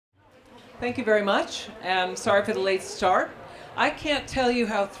Thank you very much, and sorry for the late start. I can't tell you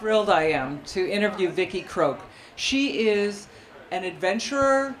how thrilled I am to interview Vicki Croke. She is an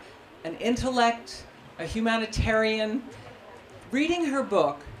adventurer, an intellect, a humanitarian. Reading her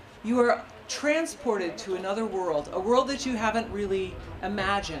book, you are transported to another world, a world that you haven't really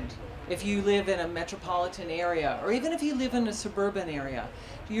imagined if you live in a metropolitan area, or even if you live in a suburban area.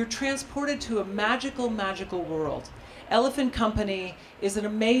 You're transported to a magical, magical world. Elephant Company is an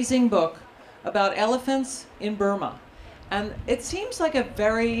amazing book about elephants in Burma. And it seems like a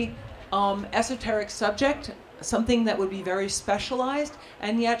very esoteric subject, something that would be very specialized,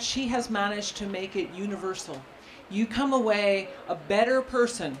 and yet she has managed to make it universal. You come away a better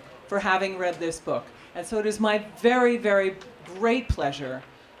person for having read this book. And so it is my very, very great pleasure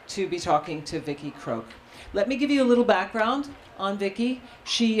to be talking to Vicki Croke. Let me give you a little background on Vicki.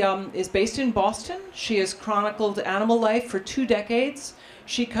 She is based in Boston. She has chronicled animal life for 2 decades.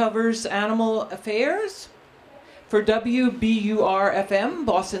 She covers animal affairs for WBUR-FM,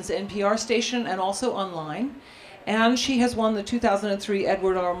 Boston's NPR station, and also online. And she has won the 2003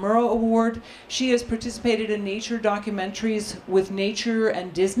 Edward R. Murrow Award. She has participated in nature documentaries with Nature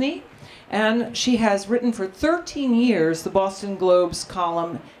and Disney. And she has written for 13 years the Boston Globe's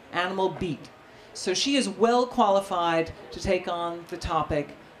column Animal Beat. So she is well qualified to take on the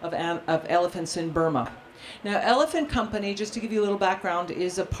topic of elephants in Burma. Now, Elephant Company, just to give you a little background,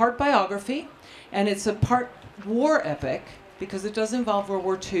 is a part biography, and it's a part war epic, because it does involve World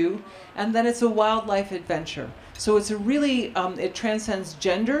War II, and then it's a wildlife adventure. So it's a really, it transcends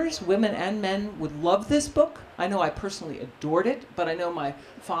genders. Women and men would love this book. I know I personally adored it, but I know my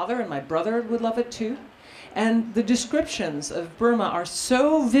father and my brother would love it too. And the descriptions of Burma are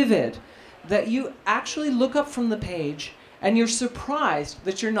so vivid that you actually look up from the page and you're surprised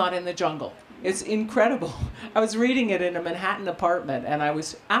that you're not in the jungle. It's incredible. I was reading it in a Manhattan apartment and I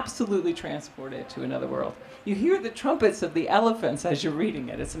was absolutely transported to another world. You hear the trumpets of the elephants as you're reading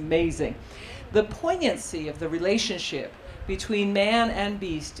it. It's amazing. The poignancy of the relationship between man and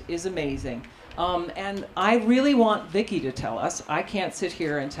beast is amazing. And I really want Vicki to tell us. I can't sit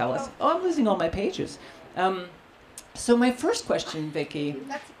here and tell us. Oh, I'm losing all my pages. So my first question, Vicki.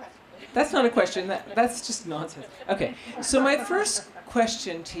 That's a question. That's not a question. That's just nonsense. Okay. So my first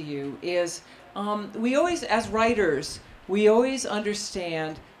question to you is, we always, as writers, we always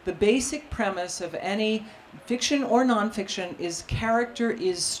understand the basic premise of any fiction or nonfiction is character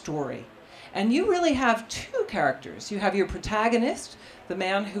is story. And you really have 2 characters. You have your protagonist, the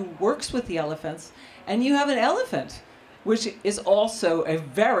man who works with the elephants, and you have an elephant, which is also a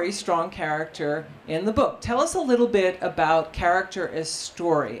very strong character in the book. Tell us a little bit about character as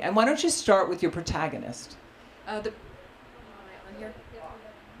story. And why don't you start with your protagonist? Am I on here?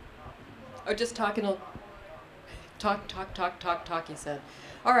 Or just talking, talk, he said.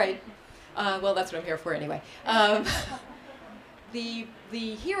 All right. Well, that's what I'm here for anyway. The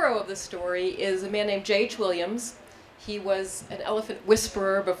hero of the story is a man named J.H. Williams. He was an elephant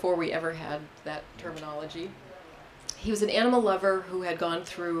whisperer before we ever had that terminology. He was an animal lover who had gone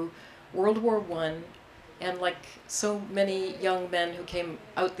through World War I, and like so many young men who came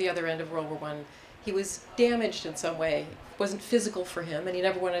out the other end of World War I, he was damaged in some way. It wasn't physical for him, and he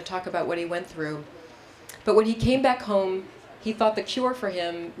never wanted to talk about what he went through. But when he came back home, he thought the cure for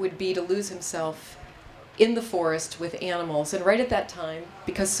him would be to lose himself in the forest with animals. And right at that time,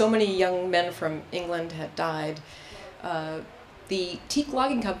 because so many young men from England had died, the teak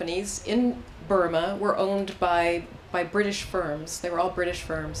logging companies in Burma were owned by British firms. They were all British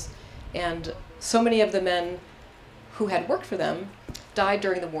firms. And so many of the men who had worked for them died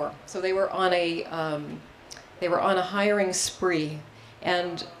during the war. So they were on a hiring spree.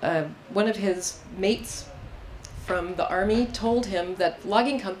 And one of his mates from the army told him that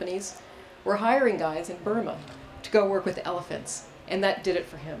logging companies were hiring guys in Burma to go work with elephants. And that did it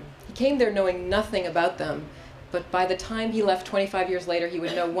for him. He came there knowing nothing about them, but by the time he left 25 years later, he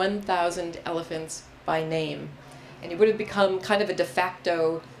would know 1,000 elephants by name. And he would have become kind of a de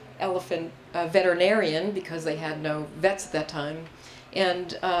facto elephant veterinarian because they had no vets at that time.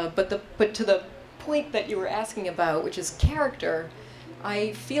 And but to the point that you were asking about, which is character,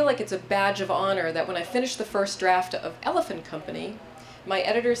 I feel like it's a badge of honor that when I finished the first draft of Elephant Company, my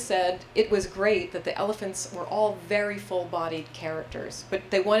editor said it was great that the elephants were all very full-bodied characters, but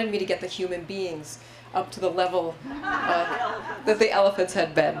they wanted me to get the human beings up to the level that the elephants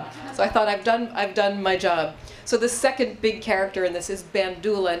had been. So I thought I've done my job. So the second big character in this is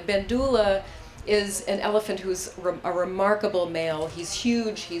Bandula, and Bandula is an elephant who's a remarkable male. He's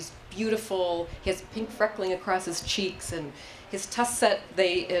huge, he's beautiful, he has pink freckling across his cheeks, and his tusk set,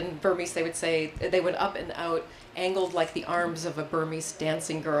 in Burmese they would say, they went up and out, angled like the arms of a Burmese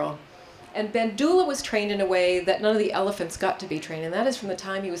dancing girl. And Bandula was trained in a way that none of the elephants got to be trained, and that is from the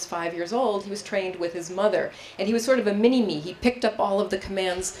time he was 5 years old, he was trained with his mother. And he was sort of a mini-me. He picked up all of the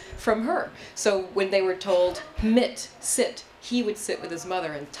commands from her. So when they were told, mit, sit, he would sit with his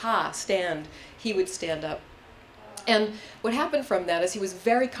mother, and ta, stand, he would stand up. And what happened from that is he was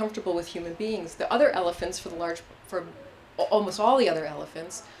very comfortable with human beings. The other elephants, for almost all the other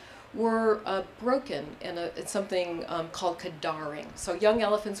elephants, were broken in something called kadaring. So young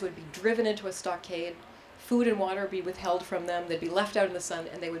elephants would be driven into a stockade, food and water would be withheld from them, they'd be left out in the sun,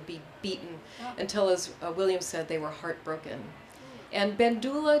 and they would be beaten until, as William said, they were heartbroken. And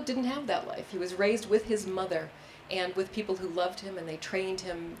Bandula didn't have that life. He was raised with his mother and with people who loved him, and they trained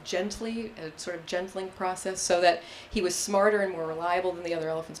him gently, a sort of gentling process, so that he was smarter and more reliable than the other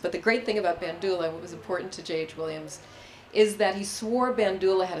elephants. But the great thing about Bandula, what was important to J.H. Williams, is that he swore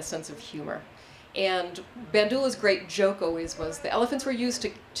Bandula had a sense of humor. And Bandula's great joke always was the elephants were used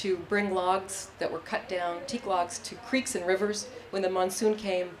to bring logs that were cut down, teak logs, to creeks and rivers. When the monsoon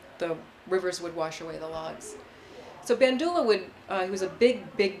came, the rivers would wash away the logs. So Bandula he was a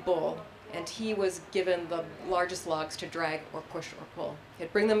big, big bull, and he was given the largest logs to drag or push or pull.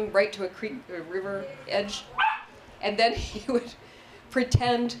 He'd bring them right to a creek or river edge, and then he would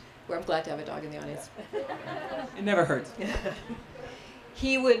pretend, I'm glad to have a dog in the audience. It never hurts.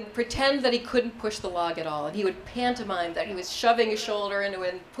 He would pretend that he couldn't push the log at all, and he would pantomime that he was shoving his shoulder into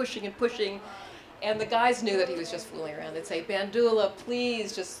it and pushing, and the guys knew that he was just fooling around. They'd say, Bandula,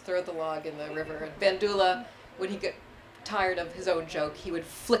 please just throw the log in the river. And Bandula, when he got tired of his own joke, he would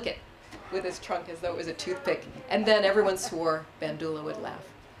flick it with his trunk as though it was a toothpick, and then everyone swore Bandula would laugh.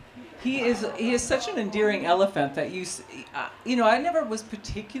 He is such an endearing elephant that I never was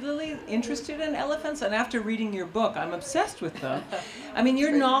particularly interested in elephants, and after reading your book, I'm obsessed with them. I mean,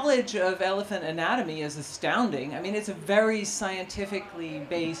 your knowledge of elephant anatomy is astounding. I mean, it's a very scientifically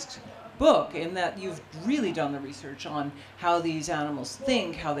based book in that you've really done the research on how these animals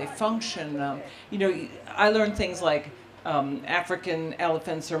think, how they function. I learned things like African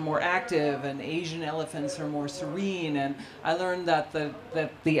elephants are more active and Asian elephants are more serene, and I learned that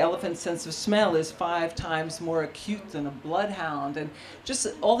the elephant's sense of smell is 5 times more acute than a bloodhound, and just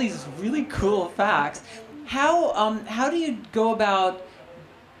all these really cool facts. How do you go about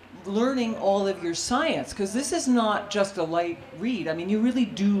learning all of your science? Because this is not just a light read. I mean, you really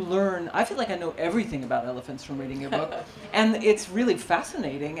do learn. I feel like I know everything about elephants from reading your book, and it's really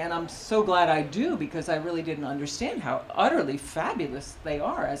fascinating, and I'm so glad I do, because I really didn't understand how utterly fabulous they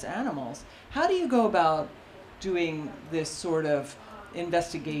are as animals. How do you go about doing this sort of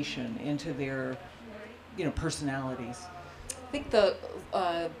investigation into their, personalities? I think the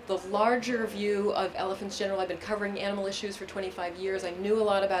larger view of elephants in general, I've been covering animal issues for 25 years. I knew a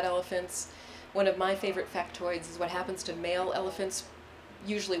lot about elephants. One of my favorite factoids is what happens to male elephants,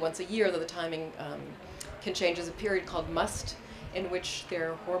 usually once a year, though the timing can change. There's a period called must, in which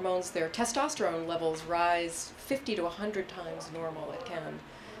their hormones, their testosterone levels rise 50 to 100 times normal. It can.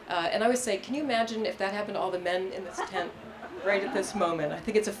 And I always say, can you imagine if that happened to all the men in this tent right at this moment? I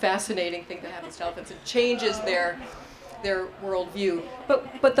think it's a fascinating thing that happens to elephants. It changes their worldview.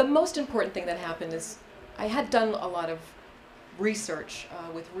 But the most important thing that happened is I had done a lot of research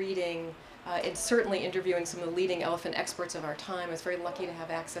with reading and certainly interviewing some of the leading elephant experts of our time. I was very lucky to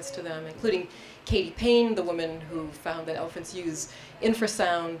have access to them, including Katie Payne, the woman who found that elephants use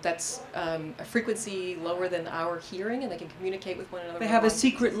infrasound. That's a frequency lower than our hearing, and they can communicate with one another. They have a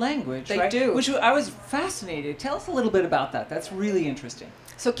secret language, they right? do. Which I was fascinated. Tell us a little bit about that. That's really interesting.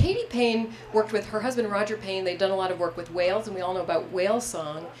 So Katie Payne worked with her husband Roger Payne. They'd done a lot of work with whales, and we all know about whale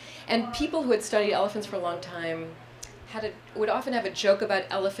song. And people who had studied elephants for a long time would often have a joke about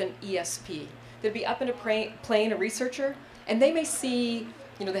elephant ESP. They'd be up in a plane, a researcher, and they may see,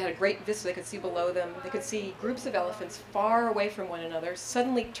 they had a great vista, they could see below them. They could see groups of elephants far away from one another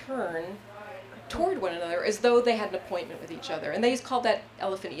suddenly turn toward one another as though they had an appointment with each other. And they called that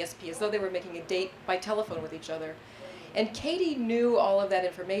elephant ESP, as though they were making a date by telephone with each other. And Katie knew all of that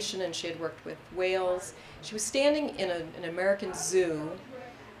information, and she had worked with whales. She was standing in an American zoo,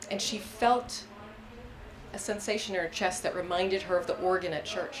 and she felt a sensation in her chest that reminded her of the organ at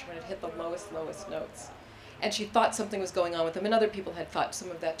church when it hit the lowest notes. And she thought something was going on with them, and other people had thought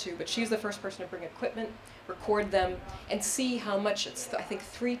some of that too, but she was the first person to bring equipment, record them, and see how much, I think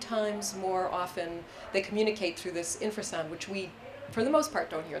 3 times more often they communicate through this infrasound, which we, for the most part,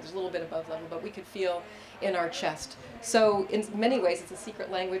 don't hear. There's a little bit above level, but we could feel in our chest. So in many ways, it's a secret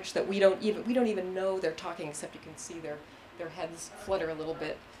language that we don't even know they're talking, except you can see their heads flutter a little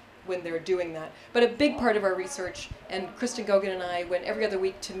bit when they're doing that. But a big part of our research, and Kristen Gogan and I went every other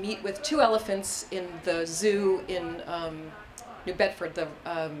week to meet with 2 elephants in the zoo in New Bedford, the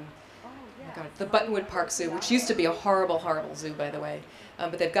my God, the Buttonwood Park Zoo, which used to be a horrible, horrible zoo, by the way.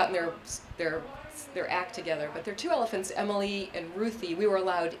 But they've gotten their act together. But their two elephants, Emily and Ruthie, we were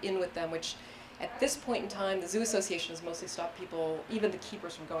allowed in with them, which at this point in time, the Zoo Association has mostly stopped people, even the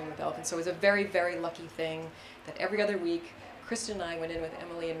keepers, from going with elephants. So it was a very, very lucky thing that every other week, Kristen and I went in with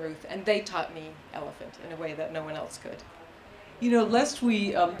Emily and Ruth, and they taught me elephant in a way that no one else could. You know, lest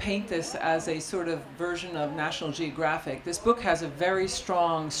we paint this as a sort of version of National Geographic, this book has a very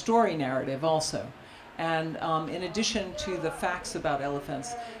strong story narrative also. And in addition to the facts about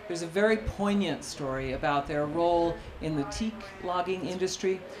elephants, there's a very poignant story about their role in the teak logging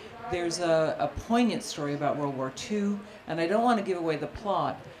industry. There's a poignant story about World War II, and I don't want to give away the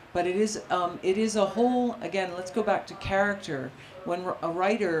plot, but it is a whole, again, let's go back to character. When a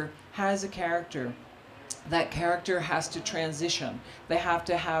writer has a character, that character has to transition. They have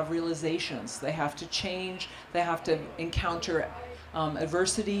to have realizations. They have to change. They have to encounter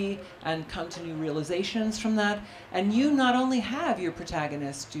adversity and come to new realizations from that. And you not only have your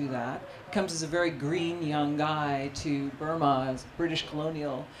protagonist do that, he comes as a very green young guy to Burma as British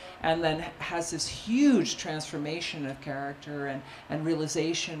colonial, and then has this huge transformation of character and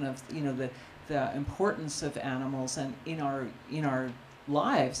realization of, you know, the importance of animals and in our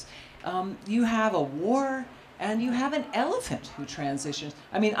lives. You have a war, and you have an elephant who transitions.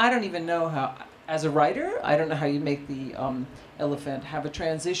 I mean, I don't even know how, as a writer, I don't know how you make the elephant have a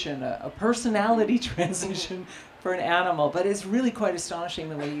transition, a personality transition for an animal, but it's really quite astonishing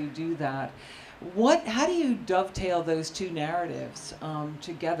the way you do that. How do you dovetail those two narratives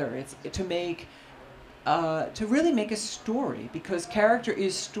together? It's to really make a story, because character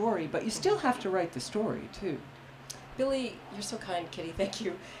is story, but you still have to write the story too. Billy, you're so kind, Kitty, thank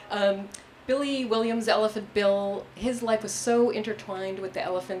you. Billy Williams, Elephant Bill, his life was so intertwined with the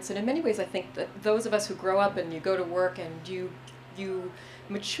elephants, and in many ways I think that those of us who grow up and you go to work and you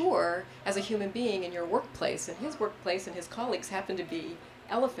mature as a human being in your workplace, and his workplace and his colleagues happen to be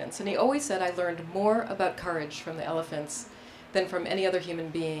elephants. And he always said, I learned more about courage from the elephants than from any other human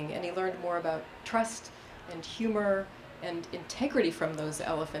being, and he learned more about trust and humor and integrity from those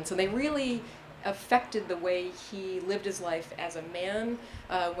elephants, and they really affected the way he lived his life as a man.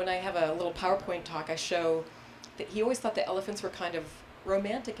 When I have a little PowerPoint talk, I show that he always thought the elephants were kind of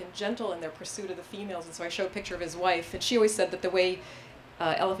romantic and gentle in their pursuit of the females, and so I show a picture of his wife, and she always said that the way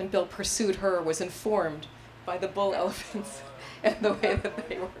Elephant Bill pursued her was informed by the bull elephants and the way that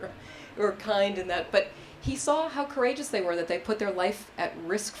they were kind in that. But he saw how courageous they were, that they put their life at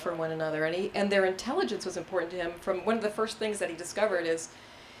risk for one another, and their intelligence was important to him. From one of the first things that he discovered is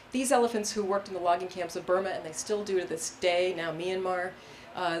these elephants who worked in the logging camps of Burma, and they still do to this day, now Myanmar,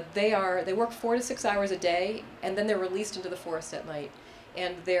 they work 4 to 6 hours a day, and then they're released into the forest at night.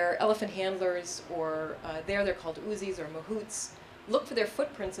 And their elephant handlers, or they're called Uzis or Mahouts, look for their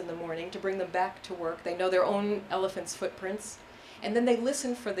footprints in the morning to bring them back to work. They know their own elephant's footprints. And then they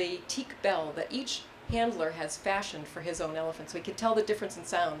listen for the teak bell that each handler has fashioned for his own elephant. So he could tell the difference in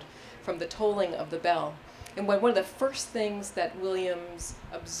sound from the tolling of the bell. And one of the first things that Williams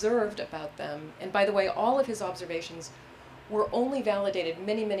observed about them, and by the way, all of his observations were only validated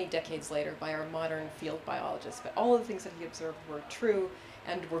many, many decades later by our modern field biologists, but all of the things that he observed were true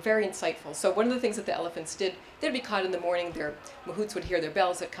and were very insightful. So one of the things that the elephants did, they'd be caught in the morning, their mahouts would hear their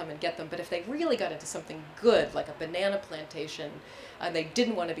bells that come and get them, but if they really got into something good, like a banana plantation, and they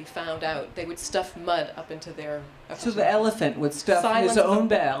didn't want to be found out, they would stuff mud up into their... So the elephant would stuff his own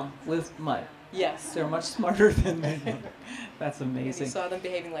bell with mud. Yes. They're much smarter than they think. That's amazing. And he saw them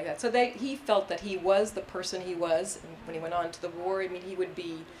behaving like that. So he felt that he was the person he was. And when he went on to the war, I mean, he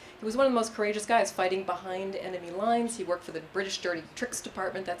was one of the most courageous guys, fighting behind enemy lines. He worked for the British Dirty Tricks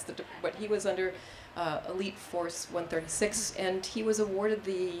Department. That's what he was under, Elite Force 136. And he was awarded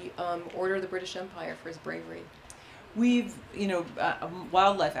the Order of the British Empire for his bravery. We've,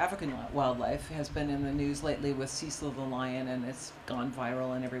 African wildlife has been in the news lately with Cecil the lion, and it's gone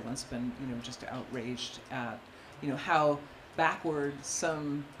viral, and everyone's been, just outraged at, how backward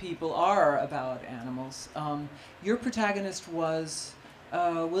some people are about animals. Your protagonist Williams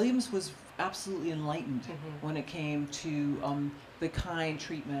was absolutely enlightened when it came to the kind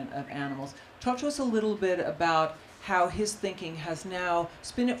treatment of animals. Talk to us a little bit about how his thinking has now,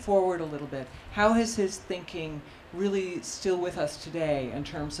 spin it forward a little bit, how is his thinking really still with us today in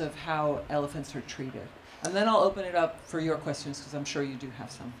terms of how elephants are treated? And then I'll open it up for your questions, because I'm sure you do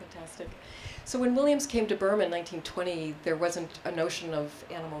have some. Fantastic. So when Williams came to Burma in 1920, there wasn't a notion of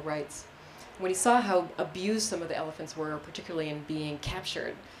animal rights. When he saw how abused some of the elephants were, particularly in being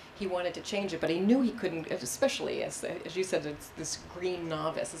captured, he wanted to change it, but he knew he couldn't, especially as you said, this green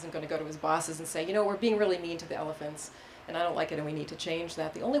novice isn't going to go to his bosses and say, we're being really mean to the elephants. and I don't like it, and we need to change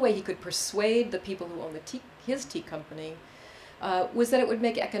that. The only way he could persuade the people who own his tea company was that it would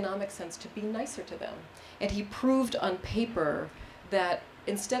make economic sense to be nicer to them. And he proved on paper that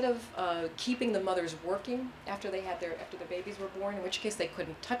instead of keeping the mothers working after the babies were born, in which case they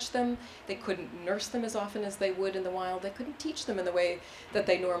couldn't touch them, they couldn't nurse them as often as they would in the wild, they couldn't teach them in the way that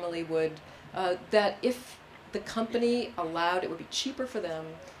they normally would, that if the company allowed, it would be cheaper for them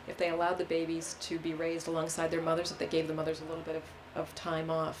if they allowed the babies to be raised alongside their mothers, if they gave the mothers a little bit of time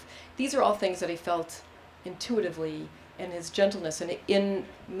off. These are all things that he felt intuitively, and his gentleness. And in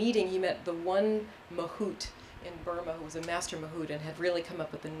meeting, he met the one mahout in Burma who was a master mahout and had really come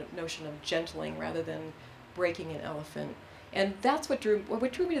up with the notion of gentling rather than breaking an elephant. And that's what drew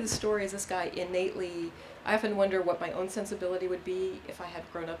me to the story is this guy innately, I often wonder what my own sensibility would be if I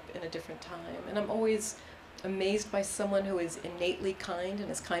had grown up in a different time. And I'm always amazed by someone who is innately kind, and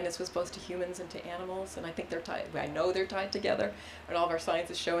his kindness was both to humans and to animals, and I think they're tied, I know they're tied together, and all of our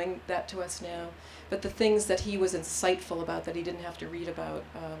science is showing that to us now. But the things that he was insightful about that he didn't have to read about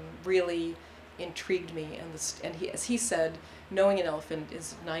really intrigued me, and he, as he said, knowing an elephant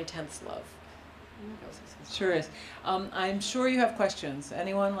is 9/10 love. Sure is. I'm sure you have questions.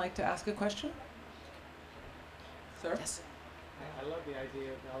 Anyone like to ask a question? Sir? Yes. I love the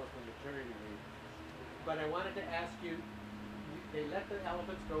idea of elephant maternity leave, but I wanted to ask you, they let the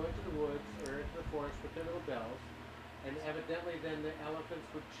elephants go into the woods or into the forest with their little bells, and evidently then the elephants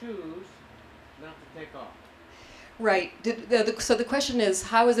would choose not to take off. Right. So the question is,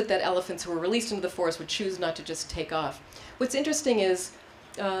 how is it that elephants who were released into the forest would choose not to just take off? What's interesting is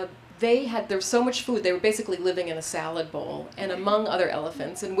there was so much food, they were basically living in a salad bowl, and among other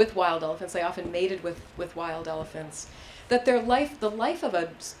elephants, and with wild elephants, they often mated with wild elephants, that the life of a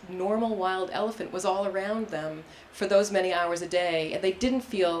normal wild elephant was all around them for those many hours a day, and they didn't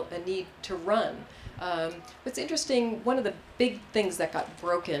feel a need to run. What's interesting, one of the big things that got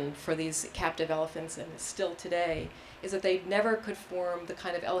broken for these captive elephants, and still today, is that they never could form the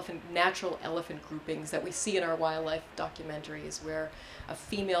kind of natural elephant groupings that we see in our wildlife documentaries, where a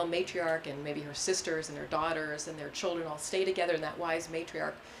female matriarch and maybe her sisters and her daughters and their children all stay together, and that wise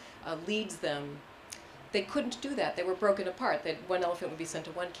matriarch leads them. They couldn't do that. They were broken apart. One elephant would be sent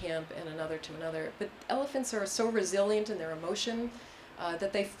to one camp and another to another. But elephants are so resilient in their emotion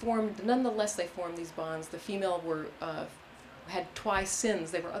that nonetheless they formed these bonds. The female had twice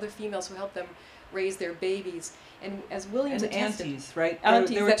sins. There were other females who helped them raise their babies. And as Williams attested, aunties, right?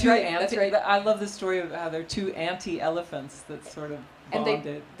 Aunties, there were that's two right, aunties. that's right. I love the story of how there are two anti-elephants that sort of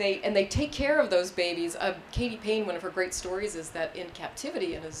bonded. And they take care of those babies. Katie Payne, one of her great stories is that in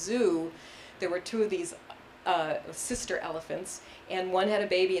captivity in a zoo, there were two of these sister elephants, and one had a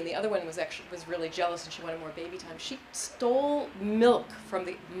baby, and the other one was really jealous, and she wanted more baby time. She stole milk from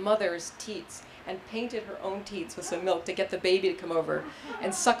the mother's teats and painted her own teats with some milk to get the baby to come over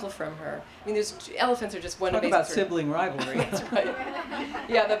and suckle from her. I mean, elephants are just one Talk amazing about story. sibling rivalry. That's right.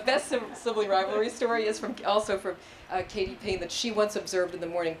 Yeah, the best sibling rivalry story is from Katie Payne, that she once observed in the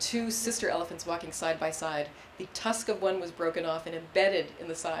morning two sister elephants walking side by side. The tusk of one was broken off and embedded in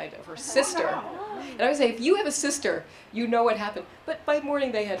the side of her sister. And I would say, if you have a sister, you know what happened. But by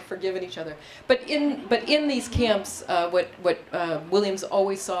morning they had forgiven each other. But in these camps, what Williams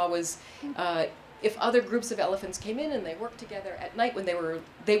always saw was if other groups of elephants came in and they worked together at night, when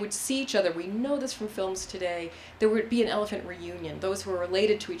they would see each other. We know this from films today. There would be an elephant reunion. Those who were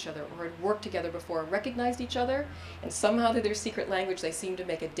related to each other or had worked together before recognized each other, and somehow through their secret language they seemed to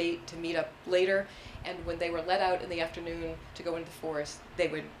make a date to meet up later. And when they were let out in the afternoon to go into the forest, they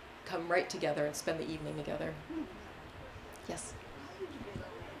would come right together and spend the evening together. Yes?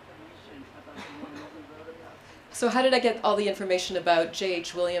 So how did I get all the information about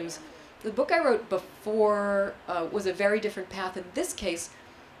J.H. Williams? The book I wrote before was a very different path. In this case,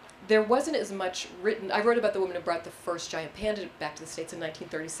 there wasn't as much written. I wrote about the woman who brought the first giant panda back to the States in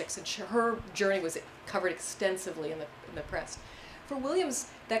 1936, and her journey was covered extensively in the press. For Williams,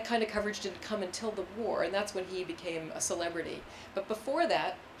 that kind of coverage didn't come until the war, and that's when he became a celebrity. But before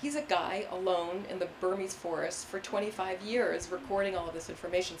that, he's a guy alone in the Burmese forest for 25 years recording all of this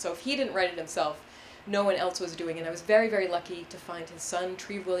information. So if he didn't write it himself, no one else was doing it. And I was very, very lucky to find his son,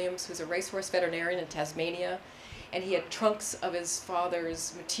 Treve Williams, who's a racehorse veterinarian in Tasmania, and he had trunks of his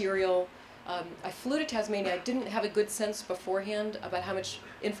father's material. I flew to Tasmania. I didn't have a good sense beforehand about how much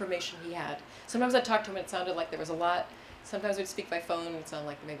information he had. Sometimes I'd talk to him and it sounded like there was a lot. Sometimes we'd speak by phone and it sounded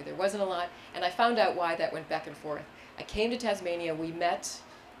like maybe there wasn't a lot. And I found out why that went back and forth. I came to Tasmania, we met.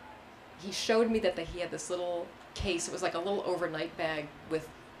 He showed me that he had this little case. It was like a little overnight bag with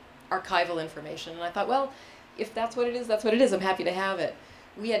archival information. And I thought, well, if that's what it is, that's what it is. I'm happy to have it.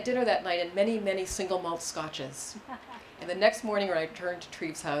 We had dinner that night and many, many single malt scotches. And the next morning when I returned to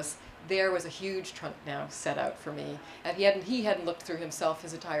Treve's house, there was a huge trunk now set out for me. And he hadn't looked through himself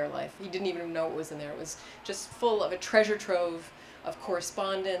his entire life. He didn't even know what was in there. It was just full of a treasure trove of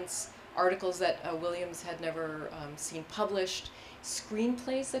correspondence, articles that Williams had never seen published,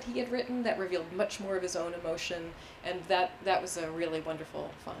 screenplays that he had written that revealed much more of his own emotion, and that was a really wonderful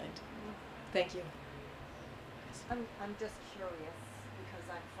find. Thank you. I'm just curious, because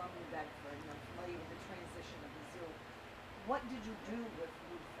I'm from New Bedford and I'm familiar with the transition of the zoo. What did you do with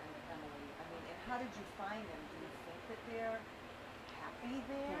Ruth and Emily? I mean, and how did you find them? Do you think that they're happy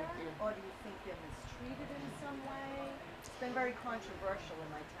there? Or do you think they're mistreated in some way? It's been very controversial in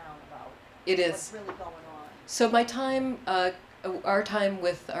my town about what's really going on. So my time, our time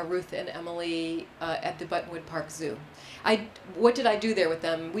with Ruth and Emily at the Buttonwood Park Zoo. What did I do there with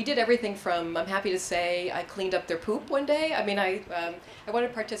them? We did everything from, I'm happy to say, I cleaned up their poop one day. I mean, I wanted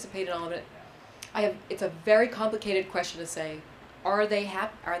to participate in all of it. It's a very complicated question to say, are they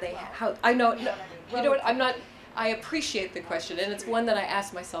happy? Are they, how, I know, no, you know what, I'm not, I appreciate the question, and it's one that I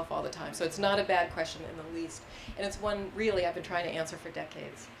ask myself all the time, so it's not a bad question in the least. And it's one, really, I've been trying to answer for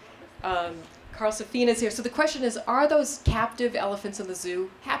decades. Carl Safina is here. So the question is, are those captive elephants in the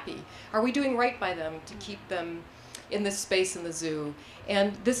zoo happy? Are we doing right by them to keep them in this space in the zoo?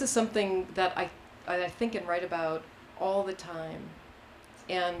 And this is something that I think and write about all the time.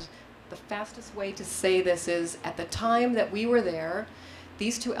 And the fastest way to say this is, at the time that we were there,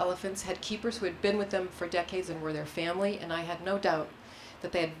 these two elephants had keepers who had been with them for decades and were their family, and I had no doubt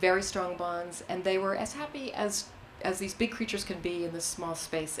that they had very strong bonds, and they were as happy as these big creatures can be in this small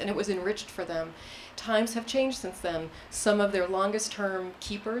space, and it was enriched for them. Times have changed since then. Some of their longest term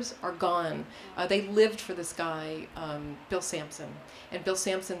keepers are gone. They lived for this guy, Bill Sampson, and Bill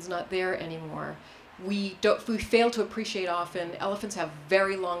Sampson's not there anymore. We fail to appreciate often, elephants have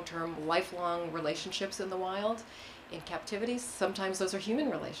very long-term, lifelong relationships in the wild. In captivity, sometimes those are human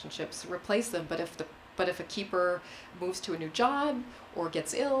relationships, replace them, but if a keeper moves to a new job, or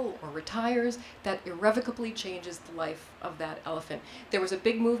gets ill, or retires, that irrevocably changes the life of that elephant. There was a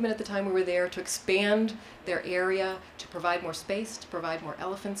big movement at the time we were there to expand their area, to provide more space, to provide more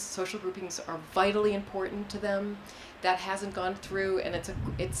elephants. Social groupings are vitally important to them. That hasn't gone through, and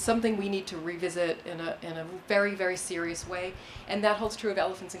it's something we need to revisit in a very, very serious way. And that holds true of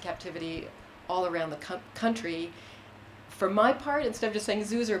elephants in captivity all around the country. For my part, instead of just saying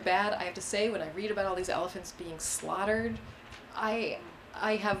zoos are bad, I have to say, when I read about all these elephants being slaughtered, I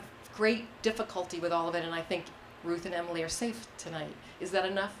have great difficulty with all of it, and I think Ruth and Emily are safe tonight. Is that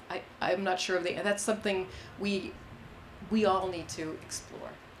enough? I'm not sure of that's something we all need to explore.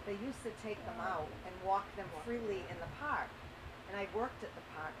 They used to take them out and walk them freely in the park. And I worked at the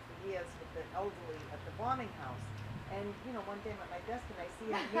park for years with the elderly at the bombing house. And, you know, one day I'm at my desk and I see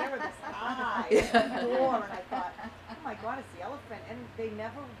a mirror this eye at the door, and I thought, oh my God, it's the elephant. And they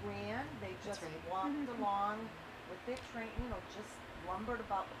never ran. They just walked along with their train, you know, just lumbered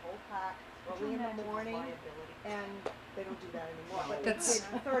about the whole park early in the morning. And they don't do that anymore. But they did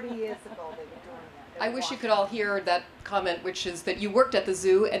 30 years ago, they were doing that. I wish you could all hear that comment, which is that you worked at the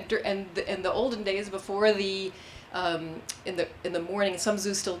zoo, and in the olden days before the in the morning, some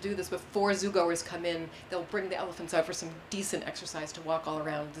zoos still do this, before zoogoers come in, they'll bring the elephants out for some decent exercise to walk all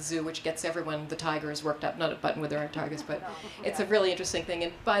around the zoo, which gets everyone, the tigers, worked up. Not at Buttonwood, there aren't tigers, but it's a really interesting thing.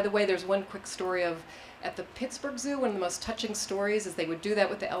 And by the way, there's one quick story of, at the Pittsburgh Zoo, one of the most touching stories is they would do that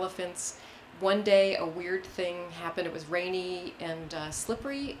with the elephants. One day, a weird thing happened. It was rainy and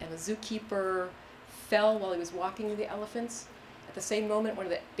slippery, and the zookeeper fell while he was walking the elephants. At the same moment, one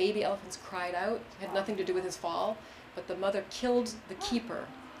of the baby elephants cried out. It had nothing to do with his fall, but the mother killed the keeper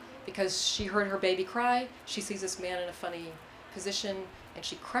because she heard her baby cry. She sees this man in a funny position, and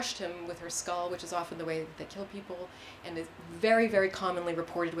she crushed him with her skull, which is often the way that they kill people, and is very, very commonly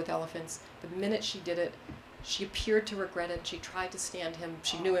reported with elephants. The minute she did it, she appeared to regret it. She tried to stand him.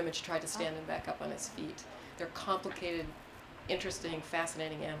 She knew him, and she tried to stand him back up on his feet. They're complicated, interesting,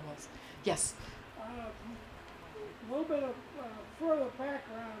 fascinating animals. Yes? A little bit of further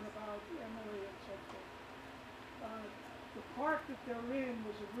background about Emily and so forth. The park that they're in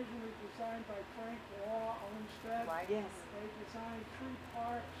was originally designed by Frank Law Olmsted. Right. Yes. They designed 3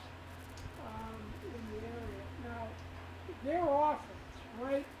 parks in the area. Now, their orphans,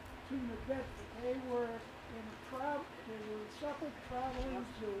 right to New Bedford, they were in a separate traveling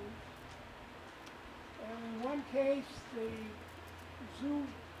zoo. And in one case, the zoo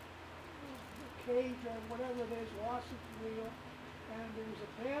cage or whatever it is lost its wheel, and it was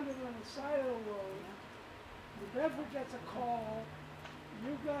abandoned on the side of the road. New Bedford gets a call,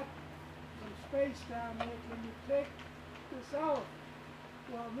 you've got some space down there, can you take this elephant?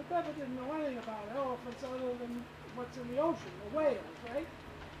 Well, New Bedford didn't know anything about elephants other than what's in the ocean, the whales, right?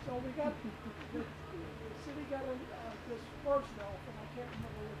 So we got, the city got this first elephant, I can't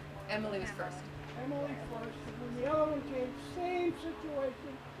remember which one. Emily was first. Emily first, and when the other one came, same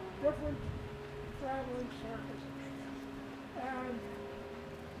situation, different traveling circus. And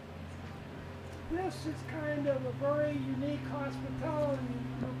this is kind of a very unique hospitality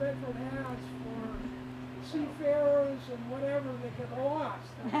New Bedford has for seafarers and whatever that get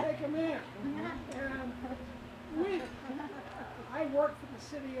lost. They take them in. And I worked for the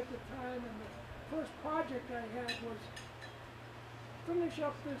city at the time, and the first project I had was finish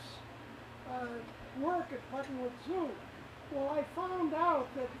up this work at Buttonwood Zoo. Well, I found out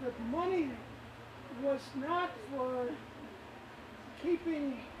that the money was not for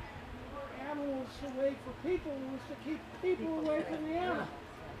keeping animals away from people, it was to keep people away from the animals.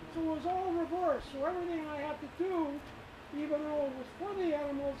 So it was all reversed. So everything I had to do, even though it was for the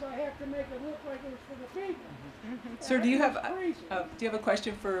animals, I had to make it look like it was for the people. Sir, do you have a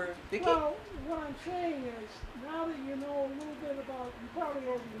question for Vicki? Well, what I'm saying is, now that you know a little bit about, you probably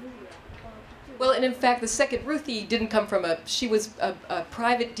already knew that. Well, and in fact, the second Ruthie didn't come from she was a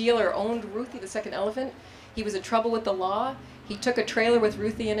private dealer owned Ruthie, the second elephant. He was in trouble with the law. He took a trailer with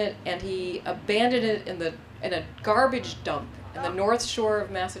Ruthie in it, and he abandoned it in a garbage dump in the North Shore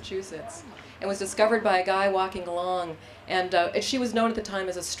of Massachusetts, and was discovered by a guy walking along. And she was known at the time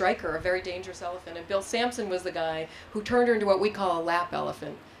as a striker, a very dangerous elephant. And Bill Sampson was the guy who turned her into what we call a lap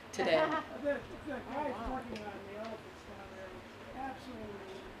elephant today. The guy working on the elephants down there was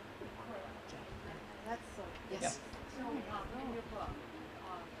absolutely incredible. That's so Yes. So, in your book,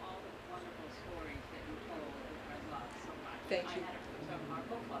 all the wonderful stories that you told, I love so much. Thank you. I had it from our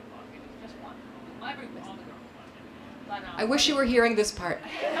book club book, and it was just wonderful. The library, all the girls loved it. But, I wish you were hearing this part.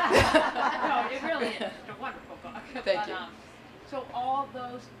 no, it really is. It's a wonderful book. Thank you. So all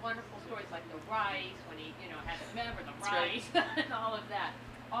those wonderful stories, like the rice, when he, had to remember the That's right. rice, and all of that,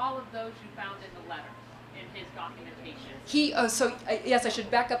 all of those you found in the letter, in his documentation. Yes, I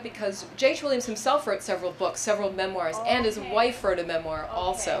should back up because J.H. Williams himself wrote several books, several memoirs, and his wife wrote a memoir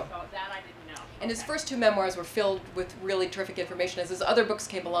also. So that I didn't know. And his first two memoirs were filled with really terrific information. As his other books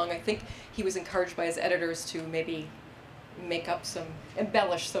came along, I think he was encouraged by his editors to maybe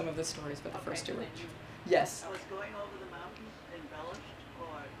embellish some of the stories, but the first two were. Yes. Was going over the mountains embellished, or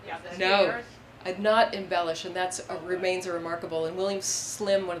Yeah, is the that- No. stairs. I'd not embellished, and that's remains a remarkable. And William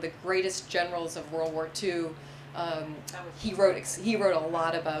Slim, one of the greatest generals of World War II, he wrote a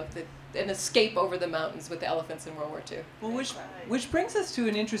lot about an escape over the mountains with the elephants in World War II. Well, which brings us to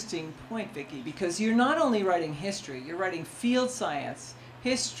an interesting point, Vicki, because you're not only writing history, you're writing field science,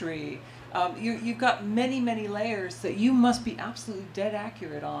 history. You've got many layers that you must be absolutely dead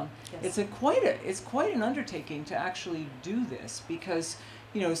accurate on. Yes. It's quite an undertaking to actually do this because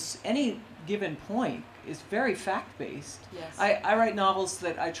any given point is very fact-based. Yes. I write novels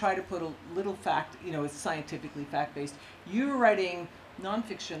that I try to put a little fact, it's scientifically fact-based. You're writing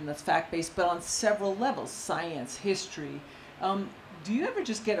nonfiction that's fact-based, but on several levels, science, history. Do you ever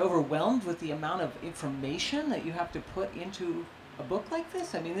just get overwhelmed with the amount of information that you have to put into a book like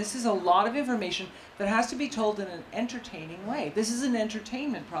this? I mean, this is a lot of information that has to be told in an entertaining way. This is an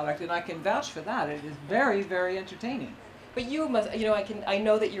entertainment product, and I can vouch for that. It is very, very entertaining. But you must, I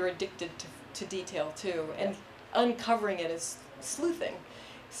know that you're addicted to detail too, and uncovering it is sleuthing.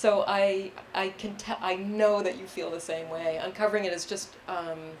 So I know that you feel the same way. Uncovering it is just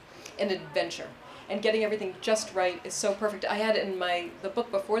an adventure, and getting everything just right is so perfect. I had in the book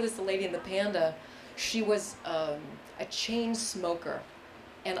before this, The Lady and the Panda, she was a chain smoker,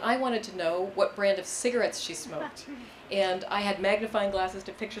 and I wanted to know what brand of cigarettes she smoked. And I had magnifying glasses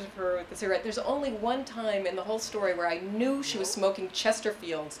to pictures of her with the cigarette. There's only one time in the whole story where I knew she was smoking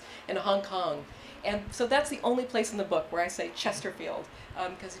Chesterfields in Hong Kong. And so that's the only place in the book where I say Chesterfield,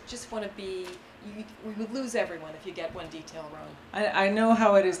 because you just want to be, you would lose everyone if you get one detail wrong. I know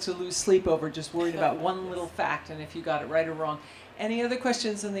how it is to lose sleep over just worried about one little fact and if you got it right or wrong. Any other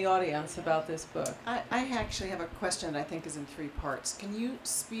questions in the audience about this book? I actually have a question that I think is in 3 parts. Can you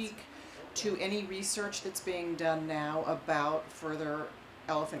speak to any research that's being done now about further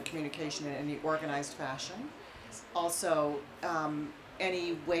elephant communication in any organized fashion? Also,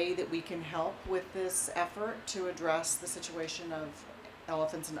 any way that we can help with this effort to address the situation of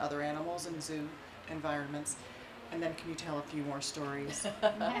elephants and other animals in zoo environments? And then can you tell a few more stories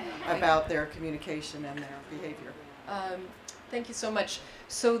about their communication and their behavior? Thank you so much.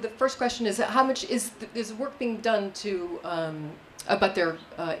 So the first question is, how much is work being done to about their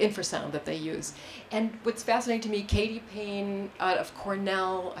infrasound that they use? And what's fascinating to me, Katie Payne out of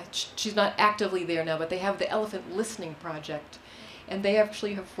Cornell, she's not actively there now, but they have the Elephant Listening Project. And they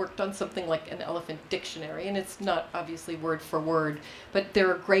actually have worked on something like an elephant dictionary, and it's not obviously word for word, but there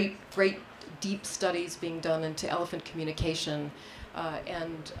are great, great deep studies being done into elephant communication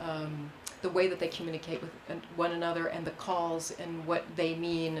and the way that they communicate with one another and the calls and what they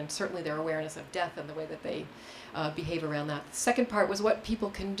mean, and certainly their awareness of death and the way that they behave around that. The second part was what people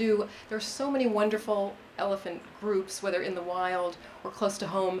can do. There are so many wonderful elephant groups, whether in the wild or close to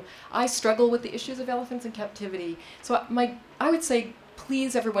home. I struggle with the issues of elephants in captivity. So I would say,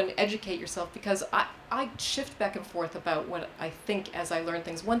 please everyone educate yourself, because I shift back and forth about what I think as I learn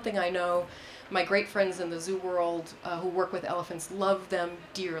things. One thing I know, my great friends in the zoo world who work with elephants love them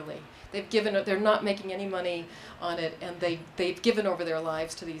dearly. They're not making any money on it, and they've given over their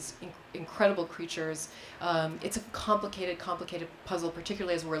lives to these incredible creatures. It's a complicated puzzle,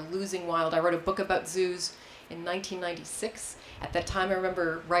 particularly as we're losing wild. I wrote a book about zoos in 1996. At that time, I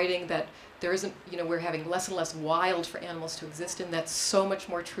remember writing that there isn't, we're having less and less wild for animals to exist in. That's so much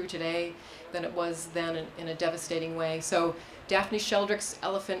more true today than it was then in a devastating way. So Daphne Sheldrick's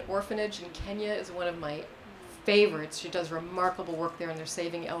Elephant Orphanage in Kenya is one of my favorites. She does remarkable work there, and they're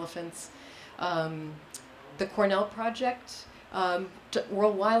saving elephants. The Cornell Project,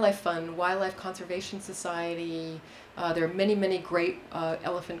 World Wildlife Fund, Wildlife Conservation Society. There are many, many great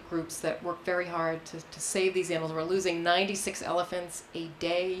elephant groups that work very hard to save these animals. We're losing 96 elephants a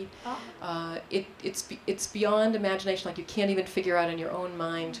day. It's beyond imagination. Like, you can't even figure out in your own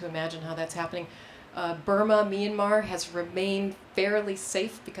mind to imagine how that's happening. Burma, Myanmar has remained fairly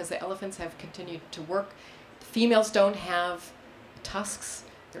safe because the elephants have continued to work. Females don't have tusks.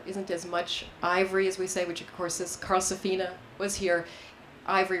 There isn't as much ivory, as we say, which of course is Carl Safina was here.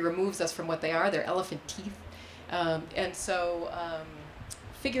 Ivory removes us from what they are. They're elephant teeth. And so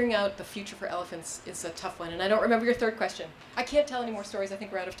figuring out the future for elephants is a tough one. And I don't remember your third question. I can't tell any more stories. I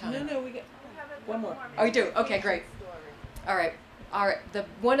think we're out of time. No, we got one more. Oh, we do? Okay, great. All right.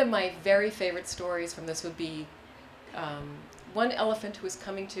 One of my very favorite stories from this would be one elephant who was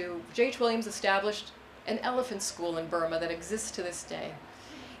coming to, J.H. Williams established an elephant school in Burma that exists to this day.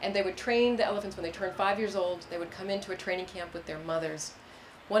 And they would train the elephants when they turned 5 years old. They would come into a training camp with their mothers.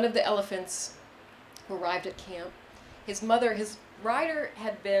 One of the elephants who arrived at camp, his rider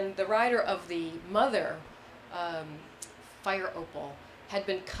had been, the rider of the mother, Fire Opal, had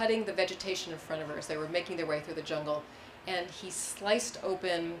been cutting the vegetation in front of her as they were making their way through the jungle. And he sliced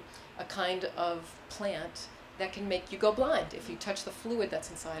open a kind of plant that can make you go blind if you touch the fluid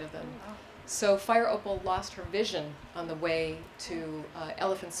that's inside of them. So Fire Opal lost her vision on the way to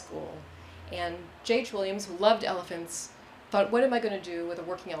elephant school. And J.H. Williams, who loved elephants, thought, what am I going to do with a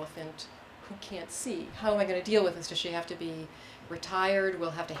working elephant who can't see? How am I going to deal with this? Does she have to be retired?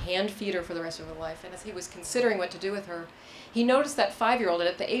 We'll have to hand feed her for the rest of her life. And as he was considering what to do with her, he noticed that 5-year-old, and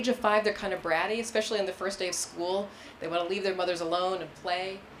at the age of 5, they're kind of bratty, especially on the first day of school. They want to leave their mothers alone and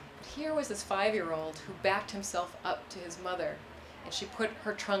play. But here was this 5-year-old who backed himself up to his mother, and she put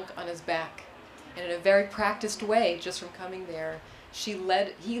her trunk on his back. And in a very practiced way, just from coming there, he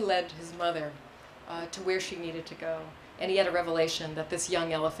led his mother to where she needed to go. And he had a revelation that this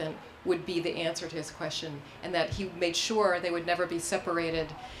young elephant would be the answer to his question, and that he made sure they would never be separated.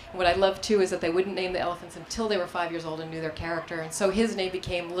 And what I love too is that they wouldn't name the elephants until they were 5 years old and knew their character. And so his name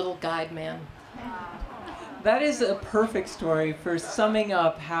became Little Guide Man. That is a perfect story for summing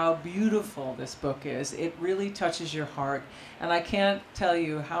up how beautiful this book is. It really touches your heart, and I can't tell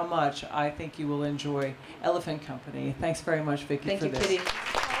you how much I think you will enjoy Elephant Company. Thanks very much, Vicki, for this. Thank you, Kitty.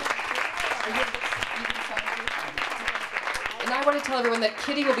 And I want to tell everyone that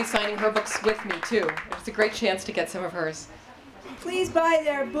Kitty will be signing her books with me, too. It's a great chance to get some of hers. Please buy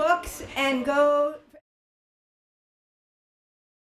their books and go